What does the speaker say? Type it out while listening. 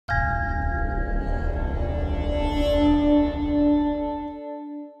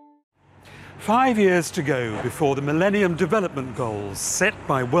5 years to go before the Millennium Development Goals set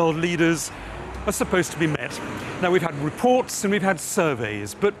by world leaders are supposed to be met. Now, we've had reports and we've had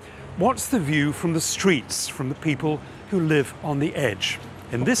surveys, but what's the view from the streets, from the people who live on the edge?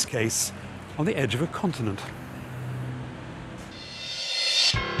 In this case, on the edge of a continent.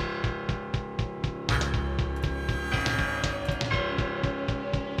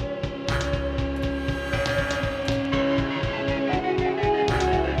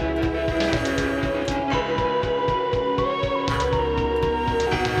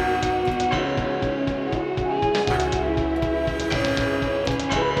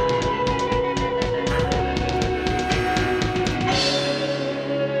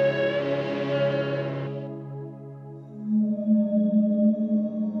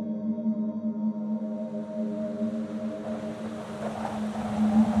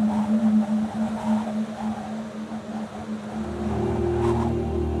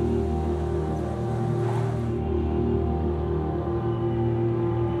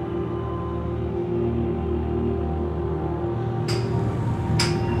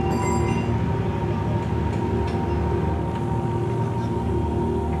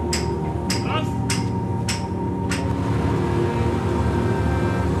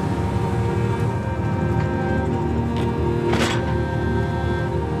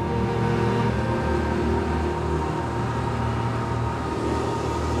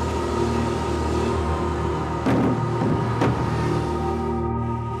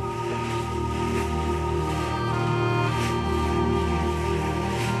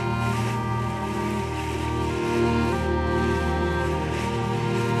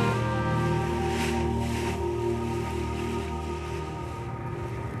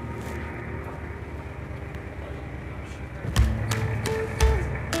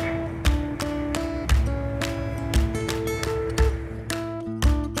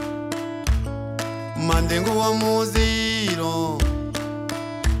 Mandengo wa muziro,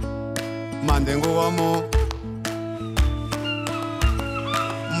 mandengo wa mo,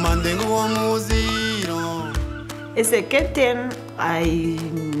 mandengo wa muziro. As a captain, I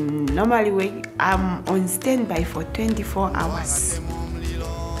normally work. I'm on standby for 24 hours.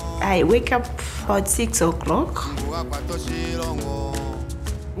 I wake up about 6 o'clock.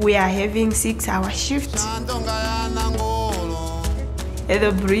 We are having 6-hour shifts. At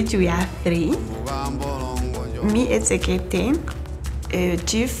the bridge, we are 3. Me as a captain, a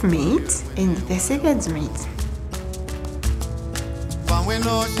chief mate, and the second mate. Now we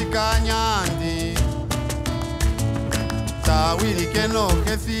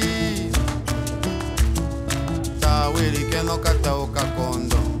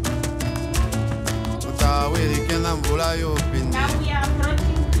are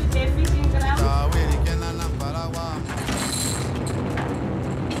approaching to the fishing ground.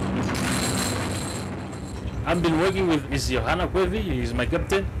 I've been working with Johanna. He's my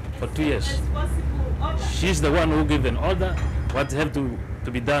captain for 2 years. She's the one who gave an order, what have to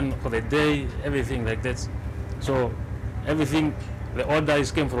be done for the day, everything like that. So everything, the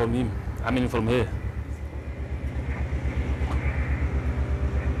orders came from him, from her.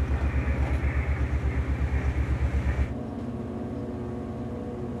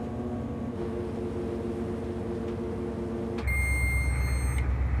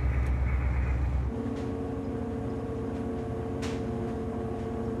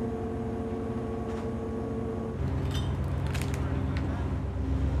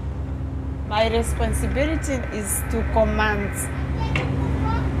 My responsibility is to command.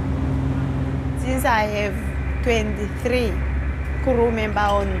 Since I have 23 crew members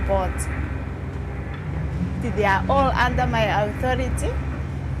on board, they are all under my authority.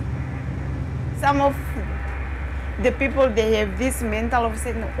 Some of the people, they have this mental of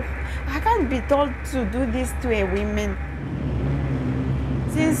saying, oh, I can't be told to do this to a woman.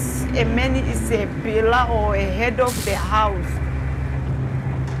 Since a man is a pillar or a head of the house,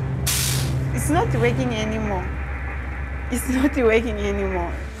 it's not working anymore. It's not working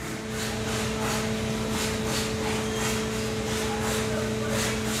anymore.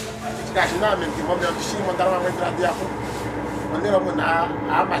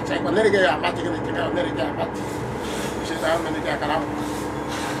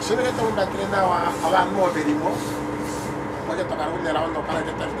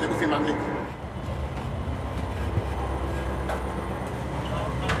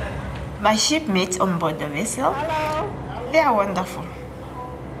 My shipmates on board the vessel, they are wonderful.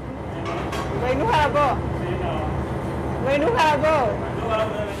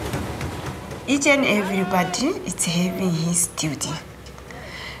 Each and everybody is having his duty.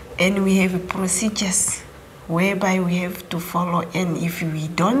 And we have procedures whereby we have to follow, and if we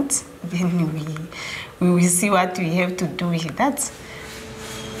don't, then we will see what we have to do with that.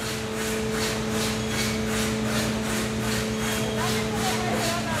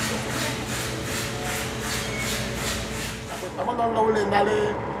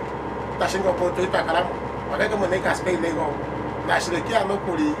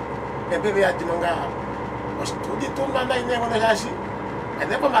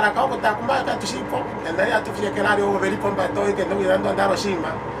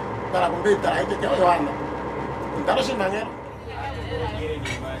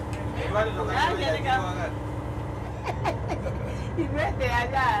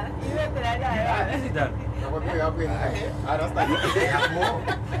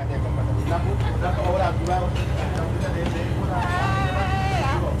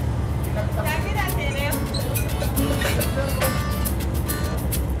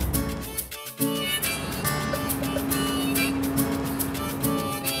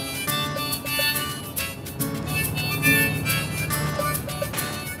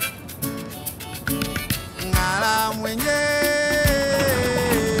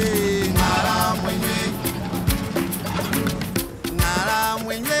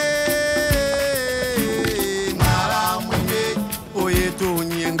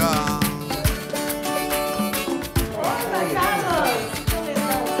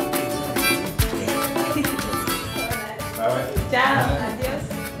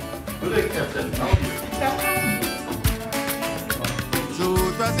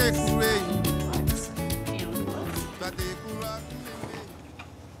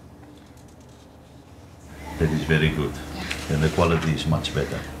 That is very good. And the quality is much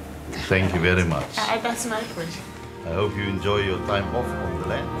better. Thank you very much. That's my pleasure. I hope you enjoy your time off on the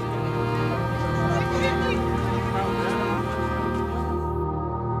land.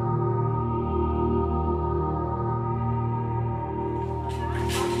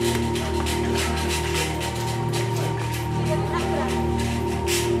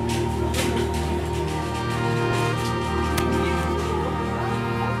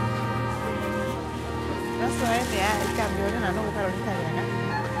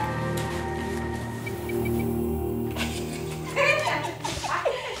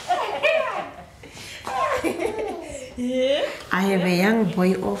 I have a young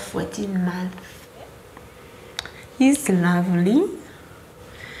boy of 14 months. He's lovely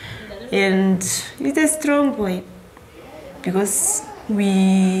and he's a strong boy because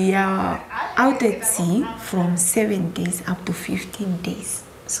we are out at sea from 7 days up to 15 days.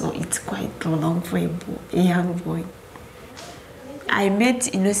 So it's quite long for a young boy. I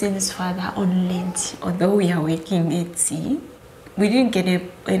met Innocent's father on land. Although we are working at sea, we didn't get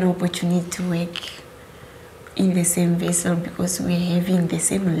an opportunity to work in the same vessel because we're having the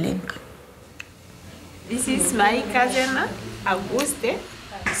same link. This is my cousin, Auguste.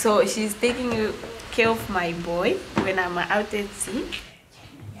 So she's taking care of my boy when I'm out at sea.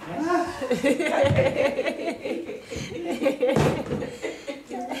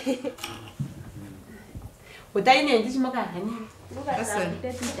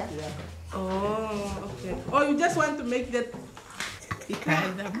 Oh, okay. Oh, you just want to make that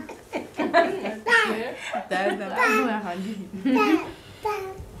behind them.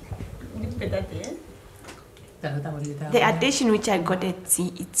 The attention which I got at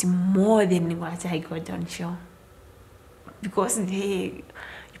sea, it's more than what I got on shore. Because they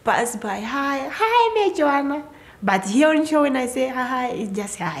pass by, hi, me Johanna. But here on shore, when I say hi, it's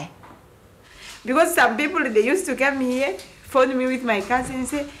just hi. Because some people, they used to come here, phone me with my cousin and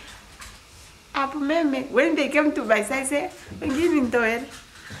say, Apu meme. When they come to my side, say, give me toel.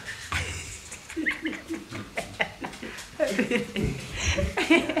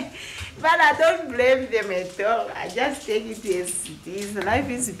 But I don't blame them at all. I just take it as it is. Life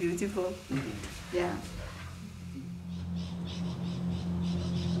is beautiful. Yeah.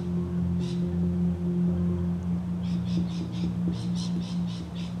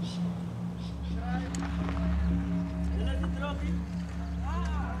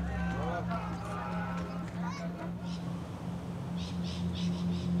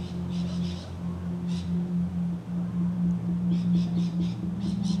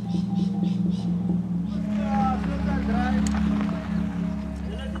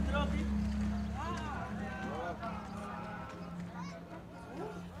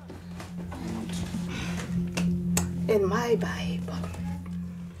 In my Bible.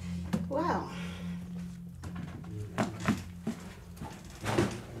 Wow.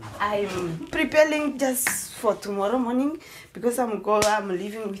 I'm preparing just for tomorrow morning because I'm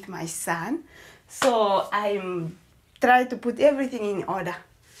living with my son. So I'm trying to put everything in order.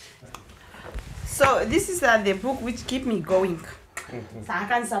 So this is the book which keep me going. So I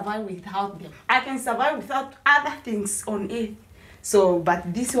can survive without them. I can survive without other things on earth. So,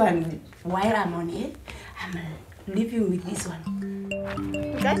 but this one, while I'm on earth, I'm living with this one.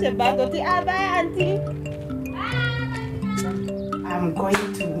 That's a bag of the other auntie. I'm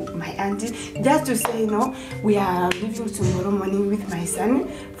going to my auntie just to say, we are leaving tomorrow morning with my son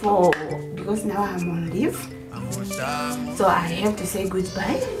because now I'm on leave. So I have to say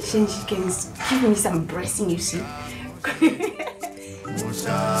goodbye. She can give me some blessing, you see.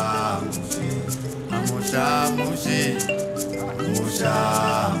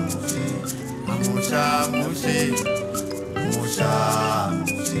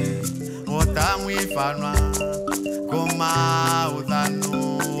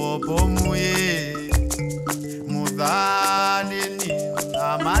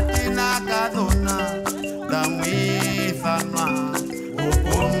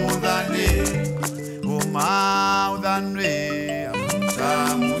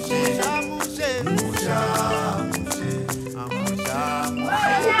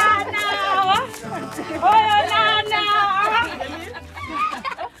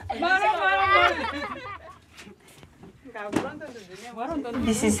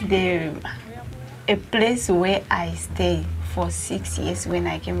 This is a place where I stayed for 6 years when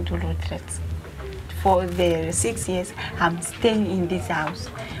I came to Lutret. For the 6 years, I'm staying in this house,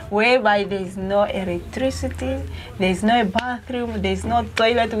 whereby there is no electricity, there is no bathroom, there is no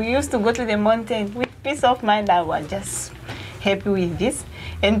toilet. We used to go to the mountain with peace of mind. I was just happy with this.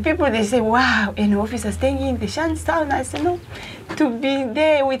 And people, they say, wow, an officer staying in the Shanstown. I said, no, to be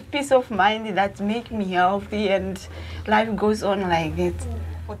there with peace of mind, that make me healthy and life goes on like that.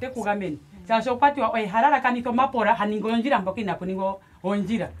 Sasa upati wa harara kanito mapora haningo onjira mbokina kuningo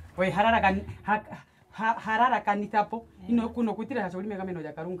onjira wa harara kanitapo ino kuno kutira sasa ulime kameno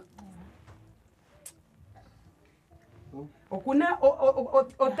ya karunga okuna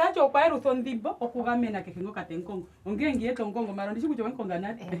otacho kwairu thondimbo okugamena kekingo katenkongo ongengi yeto ngongo marondi chikucho wenkonga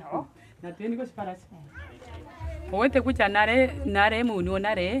nati na teni ko siparasi owete kucha nare muni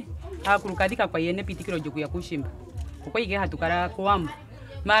onare akurukadika kwa yene pitikiro joku ya kushimba uko ige hatukara kuambo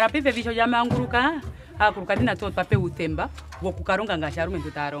mara pipe visho ya manguruka akurukadina to pape utemba wokukarunga ngasharume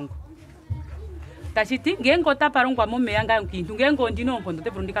tutarongo tashiti ngengo taparongwa momea nga nkintu ngengo ndino mpondo te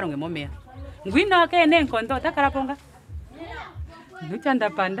burundi karonge momea ngwino kene nkondo takaraponga nuchanda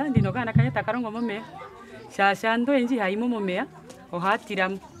panda ndino kana kaya takarongo momea shashando enji haimo momea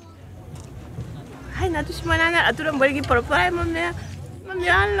ohatiram hai natushmanana aturamborigi porpora momea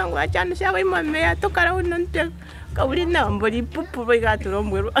momea longo achano shawe momea tokara unonte kaulina mbori pupu boiga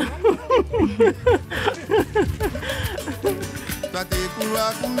turombero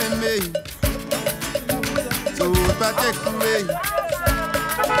Tatekura kumeme so tatekure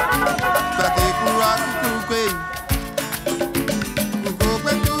tatekura kukukwe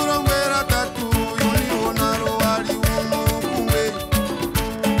kukukwe turongwera tatu yoni onaro wali uno kumwe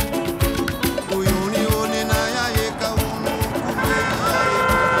uyoni one na ya yeka uno kumwe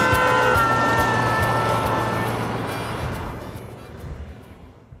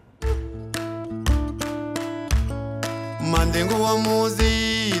mandengo wa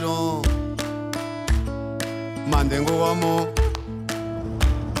muziro mandengo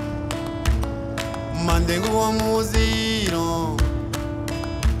wa muziro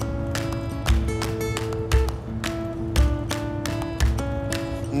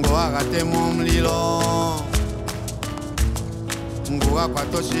ngo agatema omuliro ngo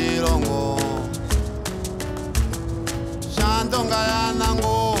akwata shirongo shantonga ya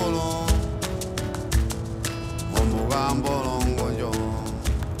nangolo omugambo longojo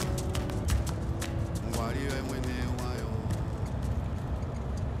ngwaliwe mwene wayo.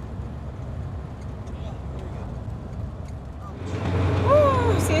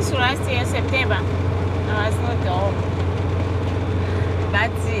 Since last year, September, I was not home.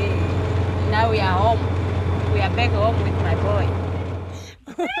 But now we are home. We are back home with my boy.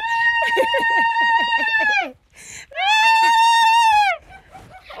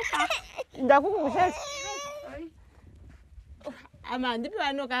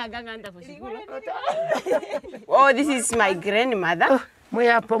 Oh, this is my grandmother.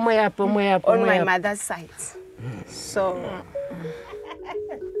 On my mother's side. So,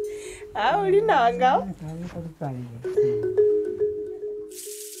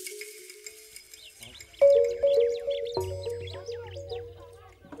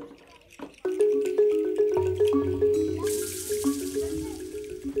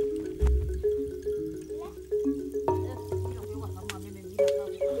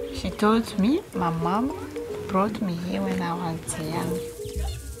 she told me my mom brought me here when I was young.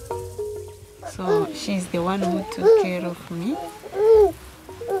 So So she's the one who took care of me.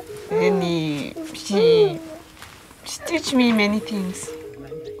 And she teach me many things,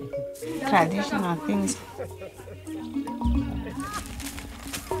 traditional things.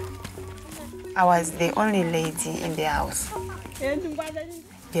 I was the only lady in the house.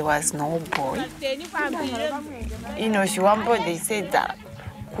 There was no boy. You know, they said that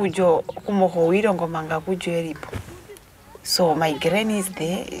kujo kumohoiro ngomanga kujo eripo. So my granny is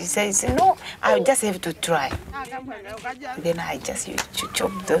there. She says, no, I just have to try. Then I just used to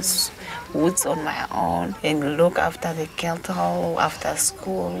chop those woods on my own and look after the cattle after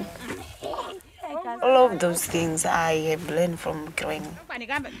school. All of those things I have learned from granny.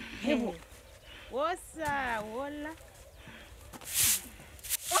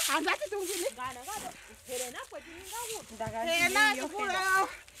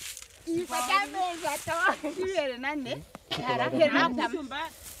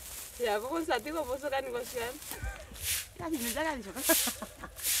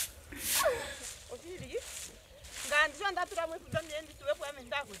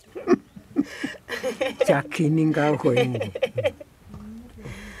 Chakininga hoengo.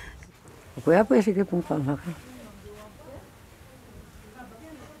 Kwa pese ke pumpa maka.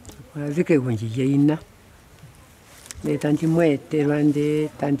 Kwa zike gonji yeina. De tanti muete rande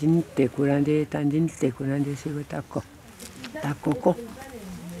tanti tekurande sigo tako. Takoko.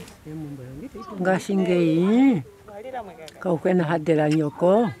 Ngashingei. Ka kwena hadera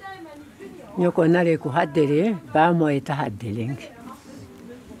nyoko. Nyoko nare ku hadere ba mo eta hadelenge.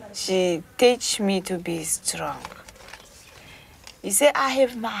 She teach me to be strong. He said, I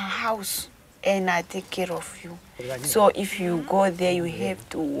have my house and I take care of you. So if you go there, you have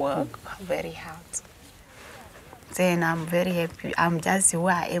to work very hard. Then I'm very happy. I'm just who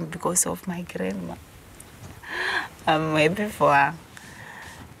I am because of my grandma. I'm happy for her.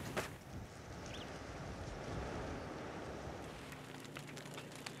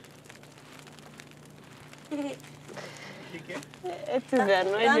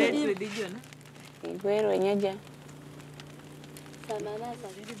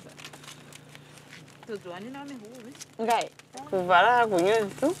 Ngai, kuvala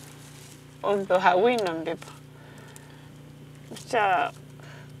kunyuzu, onto hawino mbepo. Cha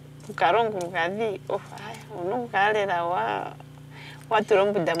karongo ngadi, ono kalera wa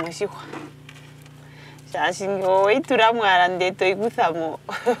turombu da mushikwa. Cha singo itura mwarande to ikuthamo.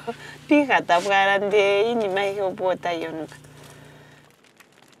 Pika tabwarande ini mai hobota yonuka.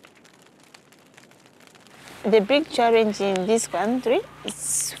 The big challenge in this country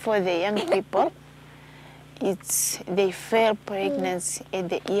is for the young people. They fail pregnancy at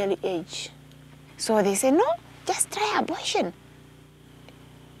the early age. So they say, no, just try abortion.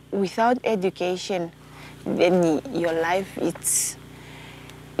 Without education, then your life, it's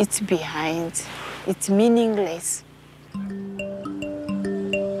behind. It's meaningless.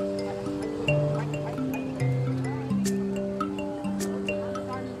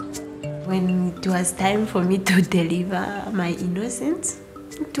 When it was time for me to deliver my innocence,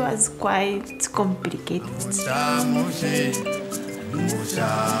 it was quite complicated.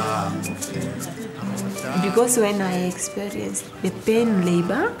 Because when I experienced the pain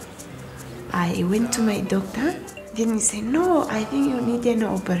labor, I went to my doctor. Then he said, no, I think you need an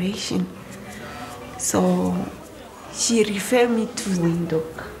operation. So she referred me to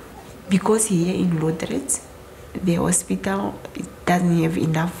Windhoek. Because here in Lodret, the hospital doesn't have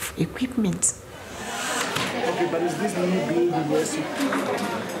enough equipment. Okay, but is this new being reversible?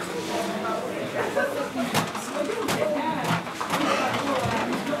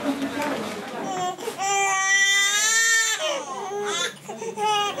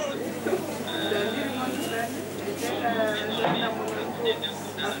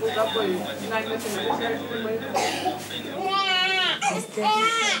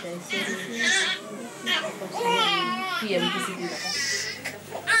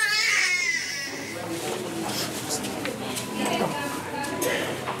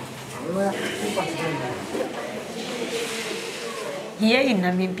 Here in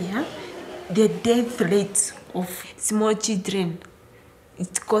Namibia, the death rate of small children,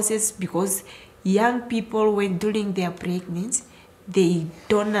 it causes because young people, when during their pregnancy, they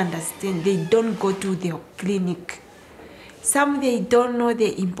don't understand, they don't go to the clinic. Some, they don't know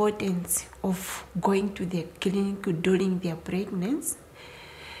the importance of going to the clinic during their pregnancy.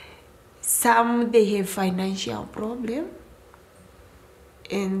 Some, they have financial problem,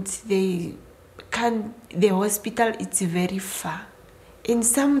 and the hospital, it's very far. And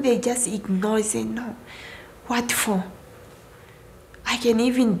some, they just ignore and say, no, what for? I can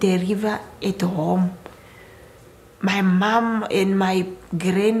even deliver at home. my mom and my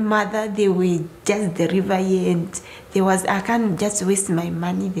grandmother, they were just the river here, and I can't just waste my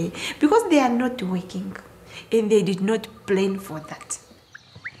money there because they are not working and they did not plan for that.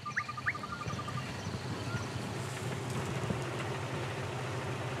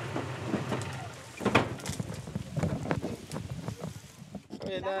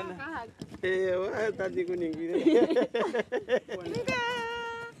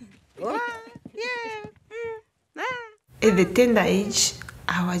 At the tender age,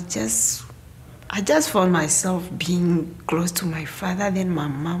 I just found myself being close to my father than my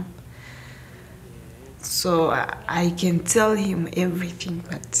mom. So I can tell him everything,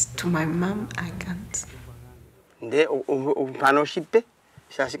 but to my mom, I can't. Nde upano shipe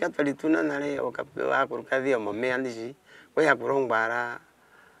shashika talituna nale okapewa kurukadhi omome andiji we yakurongbara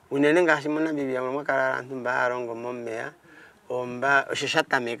unene ngashi mona bibia mwakala antumba arongo momea omba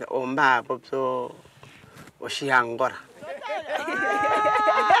oshishatameka omba popso oshihangora.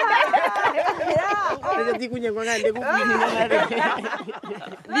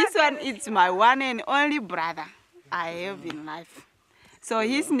 This one is my one and only brother I have in life. So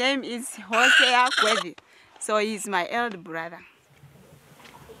his name is Hosea Kwevi. So he's my elder brother.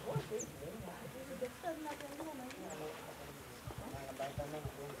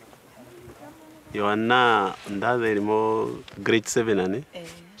 Johanna ndade limo grade 7 ane.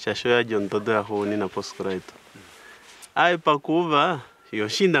 Shasho ya John todo ya huoni na postgrade. Ai pakuva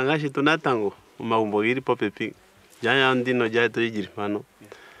yoshinda ngashi tunatango maumbo giri popepi. Jaya ndino jaya to yijiri mano.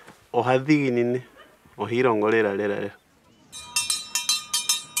 Ohadigi nine. Ohirongolera lera.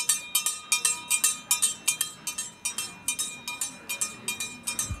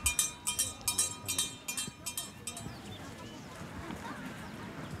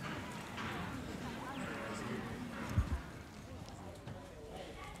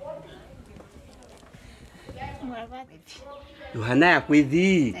 Johanna ya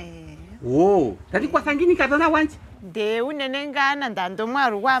kwezi. Wo, tati kwa sangini kadona wanchi. De unenengana ndando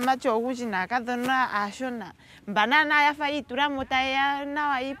mwaru wa macho kuchina kadona ashona. Banana ya fa ituramu taya na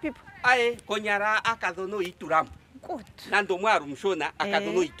wa ipipo. Ae, konyara akadono ituramu. Good. Nando mwaru mshona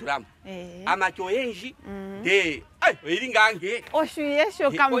akadono ituramu. Amacho enji de iringange. Oshu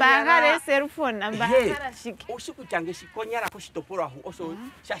yesho kambangare cellphone ambangara shiki. Oshu kuchange shikonyara kushitopora hu oso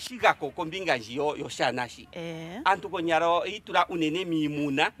shashiga ko kombinga njiyo yoshanashi. Antu konyara itura unene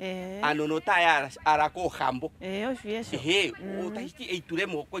mimuna. Anono taya arako hambo. Oshu yesho. Otahiti iture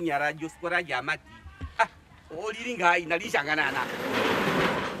mo konyara joskora yamati. Oliringa inalishanganana.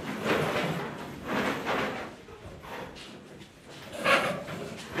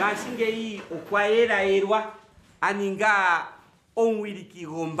 Gasingei okwaera erwa aninga onwiriki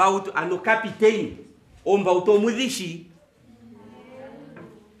gombauto ano capitaine ombauto mudishi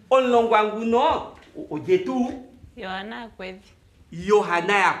onlongwangu no ojetu Johanna kwezi.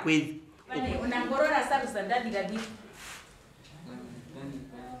 Johanna ya kwezi. Unangorora sarusa ndadi gadi.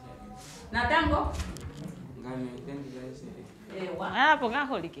 Natango? Hapo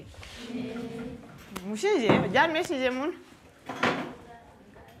ngaholike. Mushije, jani meshije mun.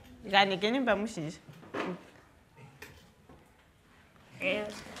 Gani keni mba mushije.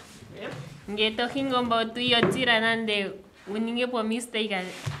 Ngeto hingomba tu yotira nande uninge po mistake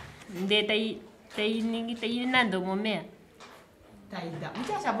nde tai ningi tai nando momea. Taida,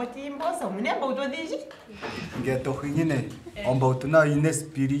 muchasha boti mboso munemba utodiji. Ngeto hingine omba utuna ine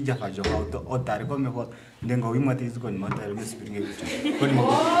spiri jaha jaha uto otari ko meko ndengo wimati iziko ni mata ile spiri ngeto. Koni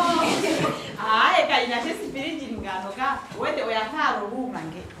mo. Kaina spiri jingano ka wete oyakaro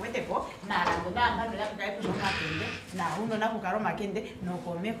rumange wete ko na rangoda ndano ya kai ko makende na uno na kukaro makende no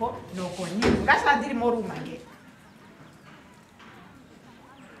komeko no koni ngasa ndiri mo rumange.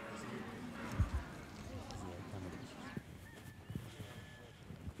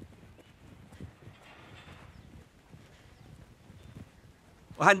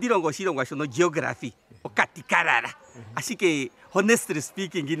 Handirongo shirongo shono geography okatikarara. Así que honestly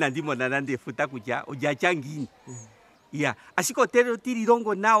speaking inandimo nanande futa kuja ojachangini. Yeah, así que otero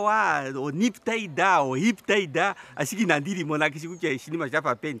tirirongo nawa o niptaida o hiptaida así que nandiri mona kishikuja shinima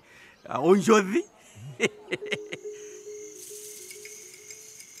japa pen. Onjodi.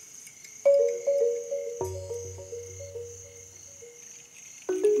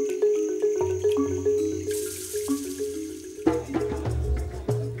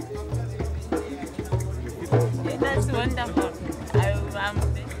 That's wonderful.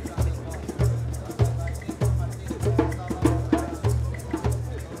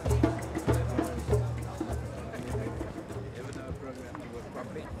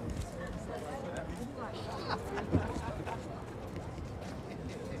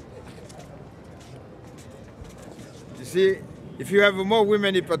 see, if you have more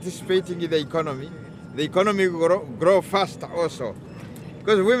women participating in the economy will grow faster also.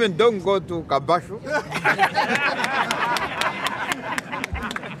 Because women don't go to Kabashu.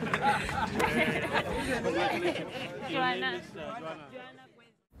 Johanna.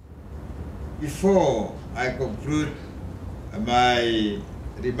 Before I conclude my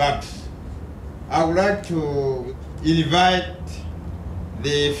remarks, I would like to invite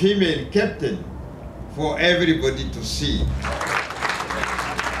the female captain for everybody to see.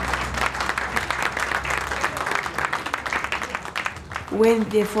 When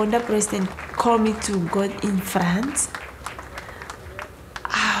the founder president called me to go in France,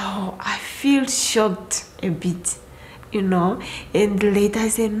 I feel shocked a bit, you know, and later I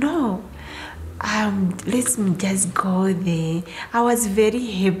said, no, let's just go there. I was very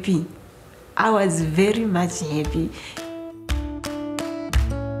happy. I was very much happy.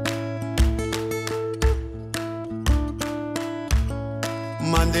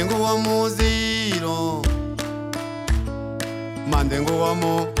 Mandengo wa muziro, mandengo wa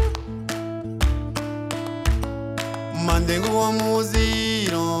mo, mandengo wa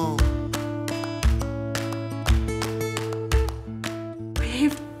muziro. We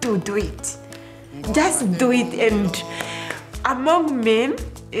have to do it. Just do it, and among men,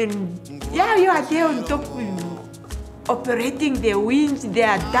 and yeah, you are there on top, operating the winch. They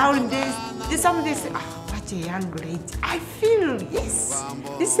are down there. Some they say, what a young lady. I feel, yes,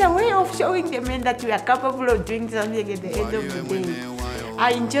 this is a way of showing the men that we are capable of doing something at the end of the day.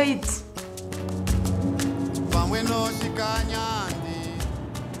 I enjoy it.